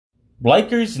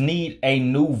Lakers need a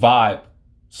new vibe.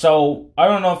 So I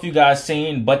don't know if you guys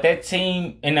seen, but that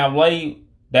team in LA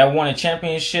that won a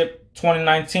championship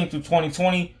 2019 through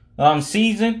 2020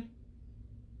 season,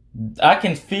 I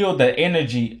can feel the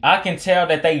energy. I can tell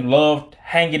that they loved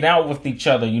hanging out with each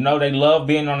other. You know, they love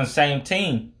being on the same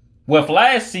team. With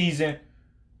last season,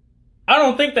 I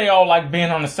don't think they all like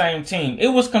being on the same team. It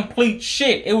was complete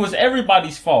shit. It was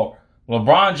everybody's fault.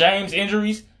 LeBron James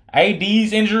injuries,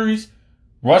 AD's injuries,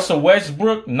 Russell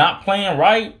Westbrook not playing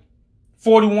right,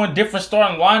 41 different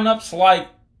starting lineups. Like,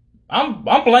 I'm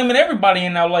blaming everybody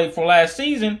in LA for last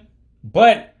season,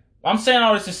 but I'm saying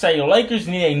all this to say the Lakers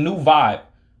need a new vibe.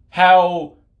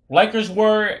 How Lakers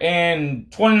were in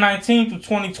 2019 to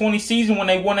 2020 season when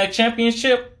they won that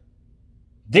championship.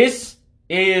 This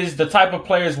is the type of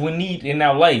players we need in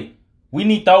LA. We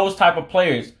need those type of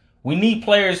players. We need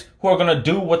players who are going to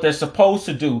do what they're supposed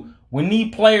to do. We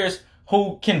need players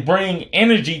who can bring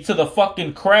energy to the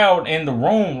fucking crowd in the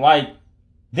room. Like,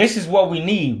 this is what we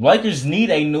need. Lakers need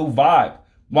a new vibe.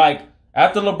 Like,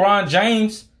 after LeBron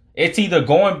James, it's either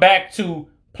going back to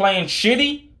playing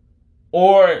shitty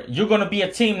or you're going to be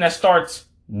a team that starts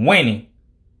winning.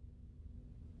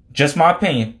 Just my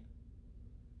opinion.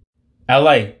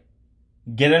 LA,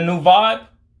 get a new vibe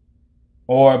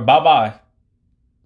or bye bye.